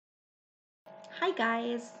Hi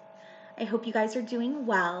guys, I hope you guys are doing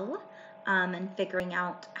well and figuring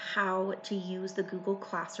out how to use the Google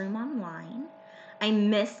Classroom online. I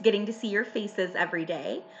miss getting to see your faces every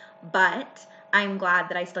day, but I'm glad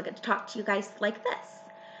that I still get to talk to you guys like this.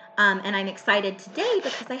 And I'm excited today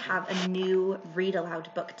because I have a new read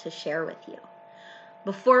aloud book to share with you.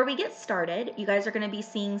 Before we get started, you guys are going to be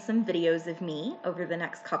seeing some videos of me over the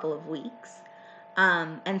next couple of weeks.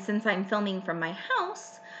 And since I'm filming from my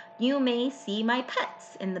house, you may see my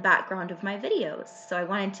pets in the background of my videos. So I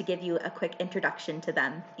wanted to give you a quick introduction to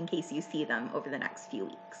them in case you see them over the next few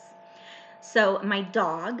weeks. So my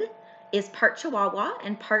dog is part Chihuahua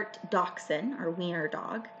and part Dachshund, or wiener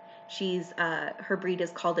dog. Her breed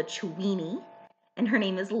is called a Chiweenie, and her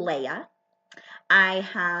name is Leia. I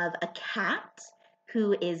have a cat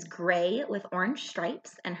who is gray with orange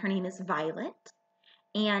stripes, and her name is Violet.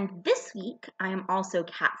 And this week, I am also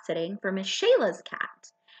cat sitting for Miss Shayla's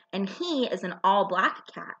cat, and he is an all-black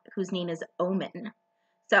cat whose name is Omen.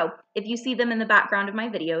 So if you see them in the background of my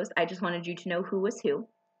videos, I just wanted you to know who was who.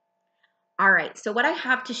 All right, so what I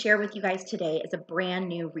have to share with you guys today is a brand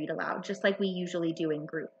new read aloud, just like we usually do in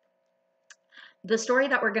group. The story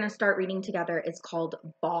that we're going to start reading together is called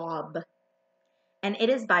Bob, and it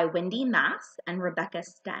is by Wendy and Rebecca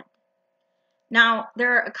Stead. Now,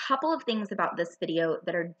 there are a couple of things about this video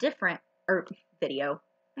that are different,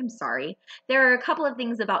 There are a couple of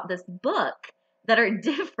things about this book that are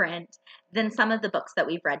different than some of the books that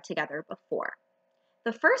we've read together before.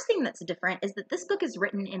 The first thing that's different is that this book is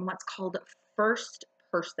written in what's called first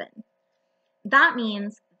person. That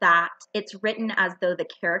means that it's written as though the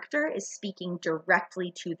character is speaking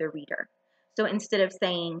directly to the reader. So instead of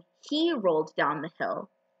saying, he rolled down the hill,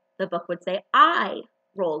 the book would say, I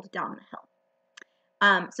rolled down the hill.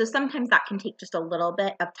 So sometimes that can take just a little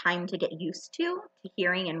bit of time to get used to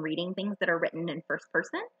hearing and reading things that are written in first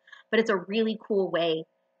person, but it's a really cool way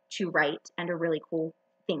to write and a really cool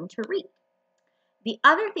thing to read. The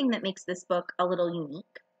other thing that makes this book a little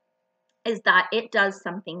unique is that it does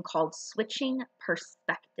something called switching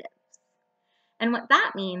perspectives. And what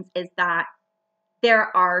that means is that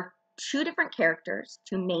there are two different characters,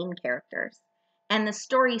 two main characters, and the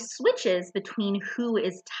story switches between who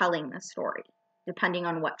is telling the story, depending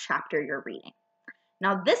on what chapter you're reading.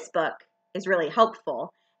 Now, this book is really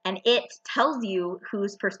helpful, and it tells you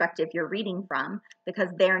whose perspective you're reading from because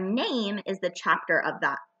their name is the chapter of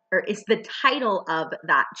that, or is the title of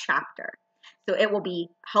that chapter. So it will be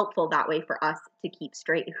helpful that way for us to keep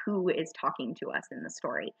straight who is talking to us in the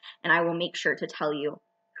story. And I will make sure to tell you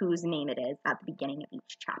whose name it is at the beginning of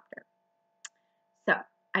each chapter. So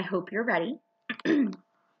I hope you're ready.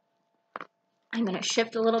 I'm going to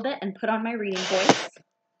shift a little bit and put on my reading voice.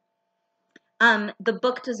 The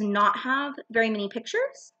book does not have very many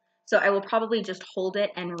pictures, so I will probably just hold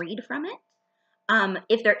it and read from it.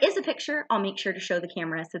 If there is a picture, I'll make sure to show the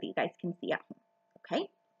camera so that you guys can see at home, okay?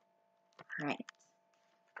 All right.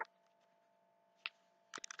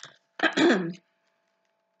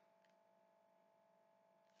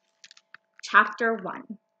 Chapter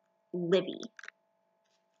 1, Livy.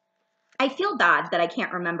 I feel bad that I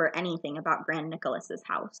can't remember anything about Grand Nicholas's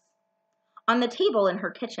house. On the table in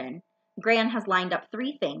her kitchen, Gran has lined up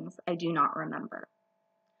 3 things I do not remember.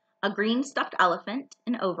 A green stuffed elephant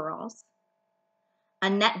in overalls,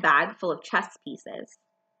 a net bag full of chess pieces,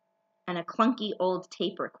 and a clunky old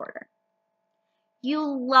tape recorder. You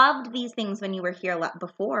loved these things when you were here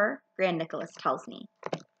before, Grand Nicholas tells me,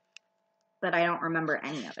 but I don't remember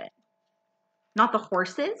any of it. Not the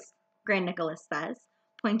horses, Grand Nicholas says,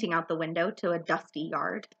 pointing out the window to a dusty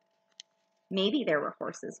yard. Maybe there were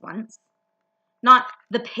horses once. Not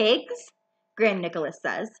the pigs, Grand Nicholas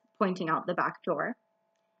says, pointing out the back door.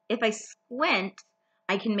 If I squint,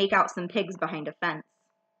 I can make out some pigs behind a fence,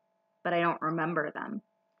 but I don't remember them.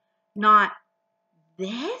 Not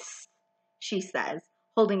this, she says,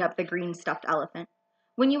 holding up the green stuffed elephant.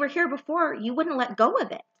 When you were here before, you wouldn't let go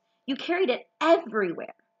of it. You carried it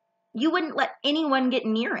everywhere. You wouldn't let anyone get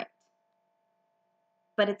near it.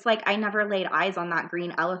 But it's like I never laid eyes on that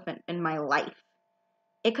green elephant in my life.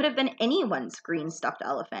 It could have been anyone's green stuffed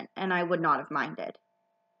elephant, and I would not have minded.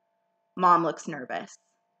 Mom looks nervous.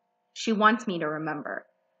 She wants me to remember,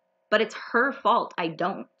 but it's her fault I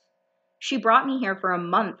don't. She brought me here for a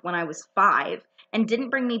month when I was 5 and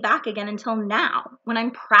didn't bring me back again until now, when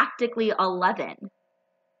I'm practically 11.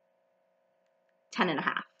 10 and a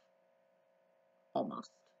half.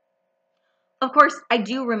 Almost. Of course, I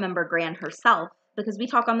do remember Gran herself because we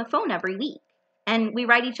talk on the phone every week and we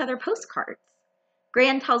write each other postcards.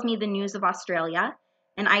 Gran tells me the news of Australia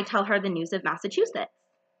and I tell her the news of Massachusetts.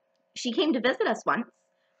 She came to visit us once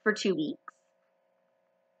for 2 weeks.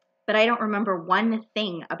 but I don't remember one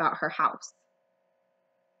thing about her house.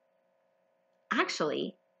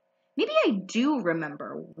 Actually, maybe I do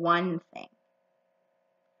remember one thing.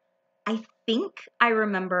 I think I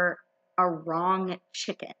remember a wrong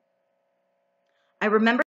chicken. I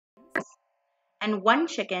remember, and one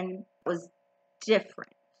chicken was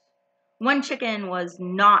different. One chicken was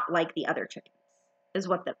not like the other chickens, is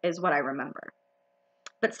what I remember.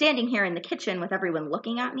 But standing here in the kitchen with everyone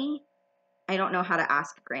looking at me, I don't know how to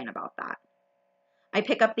ask Gran about that. I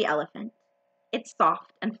pick up the elephant. It's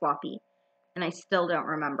soft and floppy, and I still don't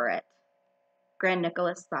remember it. Gran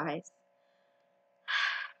Nicholas sighs.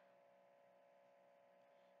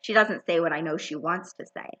 She doesn't say what I know she wants to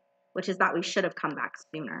say, which is that we should have come back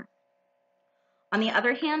sooner. On the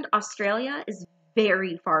other hand, Australia is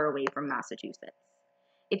very far away from Massachusetts.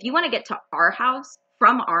 If you want to get to our house,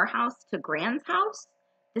 from our house to Gran's house,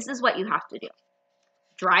 this is what you have to do.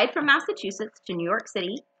 Drive from Massachusetts to New York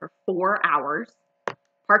City for 4 hours,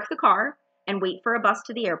 park the car, and wait for a bus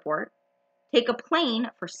to the airport, take a plane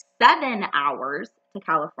for 7 hours to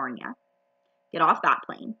California, get off that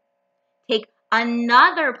plane, take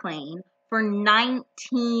another plane for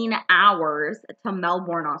 19 hours to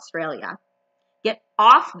Melbourne, Australia, get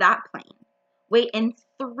off that plane, wait in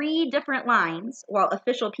 3 different lines while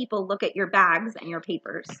official people look at your bags and your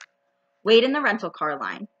papers, wait in the rental car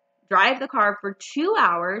line, drive the car for 2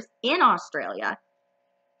 hours in Australia,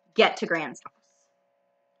 get to Gran's house.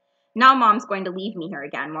 Now Mom's going to leave me here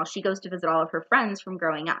again while she goes to visit all of her friends from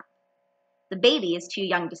growing up. The baby is too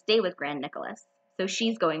young to stay with Gran Nicholas, so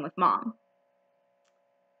she's going with Mom.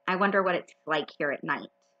 I wonder what it's like here at night.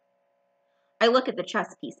 I look at the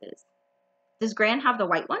chess pieces. Does Gran have the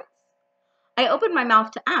white ones? I open my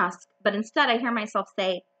mouth to ask, but instead I hear myself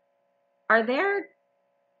say, "Are there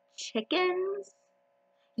chickens?"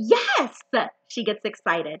 Yes! She gets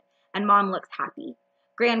excited, and Mom looks happy.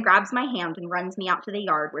 Gran grabs my hand and runs me out to the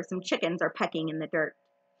yard where some chickens are pecking in the dirt.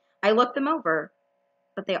 I look them over,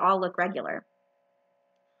 but they all look regular.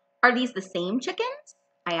 Are these the same chickens?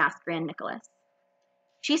 I ask Gran Nicholas.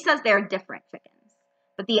 She says they're different chickens,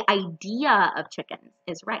 but the idea of chickens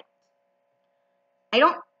is right. I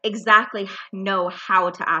don't exactly know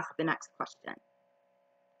how to ask the next question.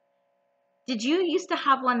 Did you used to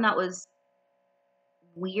have one that was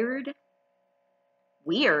weird?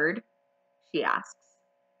 Weird? She asks.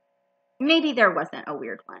 Maybe there wasn't a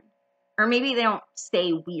weird one. Or maybe they don't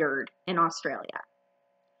say weird in Australia.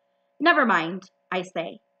 Never mind, I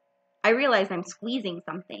say. I realize I'm squeezing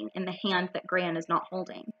something in the hand that Gran is not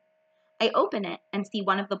holding. I open it and see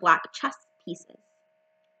one of the black chess pieces.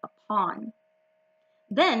 A pawn.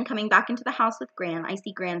 Then, coming back into the house with Gran, I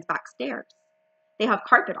see Gran's back stairs. They have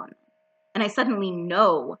carpet on them, and I suddenly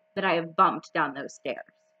know that I have bumped down those stairs.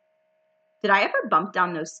 Did I ever bump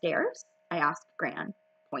down those stairs? I asked Gran,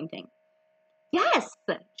 pointing. Yes,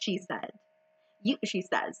 she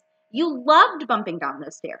says. You loved bumping down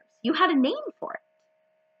those stairs. You had a name for it.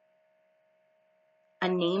 A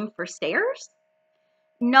name for stairs?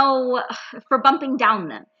 No, for bumping down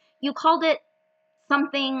them. You called it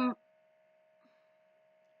something.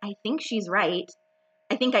 I think she's right.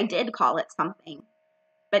 I think I did call it something,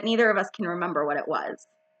 but neither of us can remember what it was.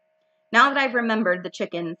 Now that I've remembered the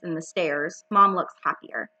chickens and the stairs, Mom looks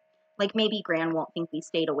happier. Like maybe Gran won't think we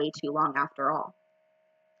stayed away too long after all.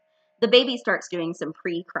 The baby starts doing some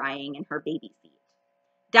pre-crying in her baby seat.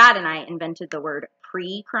 Dad and I invented the word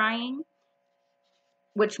pre-crying,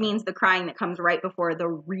 which means the crying that comes right before the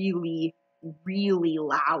really, really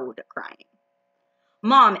loud crying.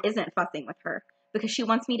 Mom isn't fussing with her because she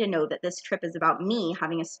wants me to know that this trip is about me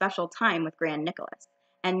having a special time with Gran Nicholas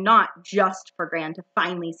and not just for Gran to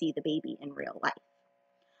finally see the baby in real life.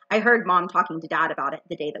 I heard Mom talking to Dad about it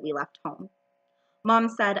the day that we left home. Mom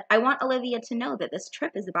said, I want Olivia to know that this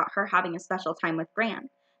trip is about her having a special time with Gran,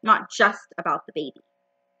 not just about the baby.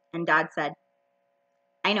 And Dad said,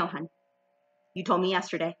 I know, hun. You told me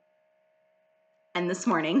yesterday. And this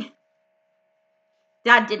morning.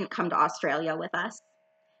 Dad didn't come to Australia with us.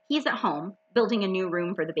 He's at home, building a new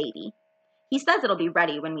room for the baby. He says it'll be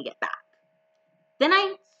ready when we get back. Then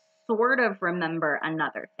I sort of remember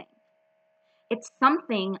another thing. It's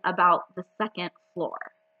something about the second floor.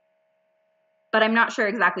 But I'm not sure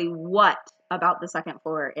exactly what about the second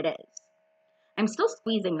floor it is. I'm still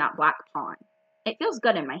squeezing that black pawn. It feels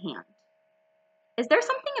good in my hand. Is there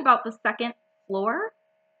something about the second floor?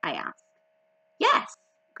 I ask. Yes,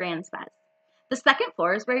 Gran says. The second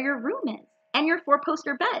floor is where your room is, and your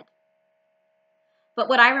 4-poster bed. But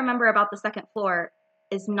what I remember about the second floor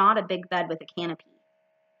is not a big bed with a canopy.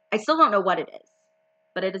 I still don't know what it is,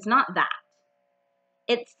 but it is not that.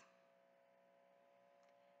 It's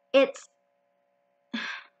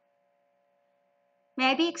May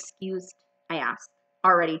I be excused? I asked,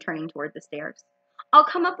 already turning toward the stairs. I'll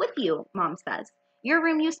come up with you, Mom says. Your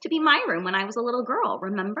room used to be my room when I was a little girl,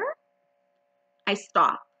 remember? I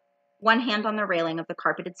stop, one hand on the railing of the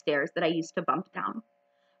carpeted stairs that I used to bump down.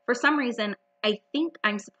 For some reason, I think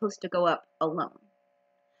I'm supposed to go up alone.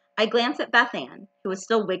 I glance at Beth Ann, who is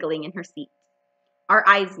still wiggling in her seat. Our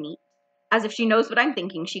eyes meet. As if she knows what I'm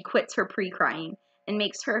thinking, she quits her pre-crying and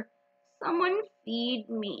makes her, "Someone feed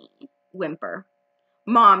me," whimper.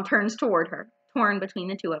 Mom turns toward her, torn between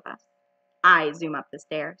the two of us. I zoom up the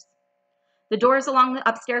stairs. The doors along the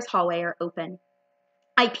upstairs hallway are open.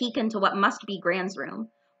 I peek into what must be Gran's room,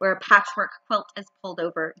 where a patchwork quilt is pulled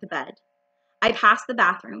over the bed. I pass the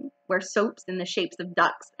bathroom, where soaps in the shapes of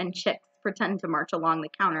ducks and chicks pretend to march along the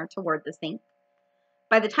counter toward the sink.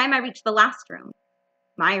 By the time I reach the last room,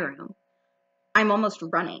 my room, I'm almost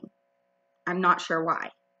running. I'm not sure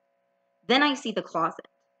why. Then I see the closet.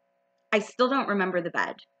 I still don't remember the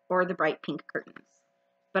bed or the bright pink curtains,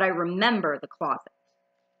 but I remember the closet.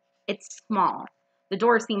 It's small. The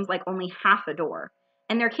door seems like only half a door,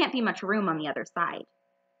 and there can't be much room on the other side.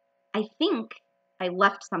 I think I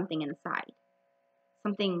left something inside.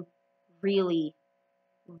 Something really,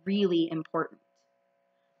 really important.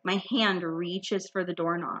 My hand reaches for the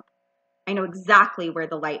doorknob. I know exactly where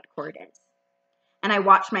the light cord is. And I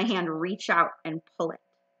watch my hand reach out and pull it.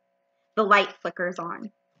 The light flickers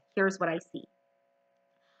on. Here's what I see.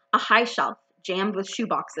 A high shelf jammed with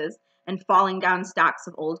shoeboxes and falling down stacks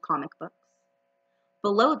of old comic books.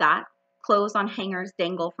 Below that, clothes on hangers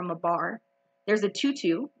dangle from a bar. There's a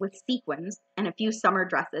tutu with sequins and a few summer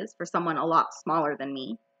dresses for someone a lot smaller than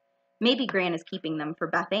me. Maybe Gran is keeping them for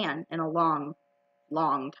Beth Ann in a long,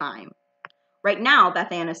 long time. Right now,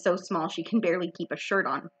 Beth Ann is so small she can barely keep a shirt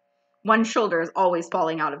on. One shoulder is always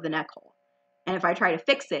falling out of the neck hole. And if I try to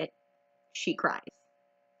fix it, she cries.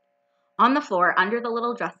 On the floor, under the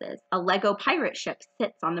little dresses, a Lego pirate ship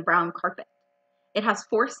sits on the brown carpet. It has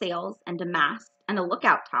 4 sails and a mast and a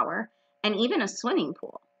lookout tower and even a swimming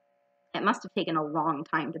pool. It must have taken a long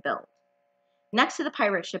time to build. Next to the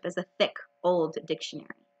pirate ship is a thick, old dictionary.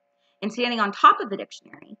 And standing on top of the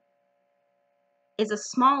dictionary is a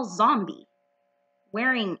small zombie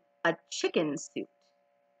wearing a chicken suit.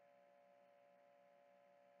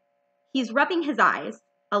 He's rubbing his eyes,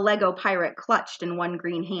 a Lego pirate clutched in one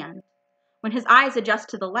green hand. When his eyes adjust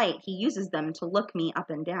to the light, he uses them to look me up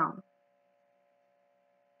and down.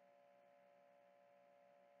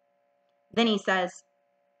 Then he says,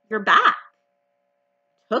 "You're back.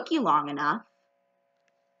 Took you long enough."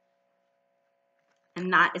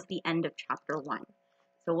 And that is the end of chapter 1.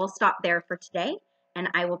 So we'll stop there for today, and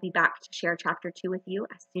I will be back to share chapter 2 with you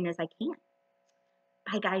as soon as I can.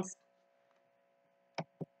 Bye, guys.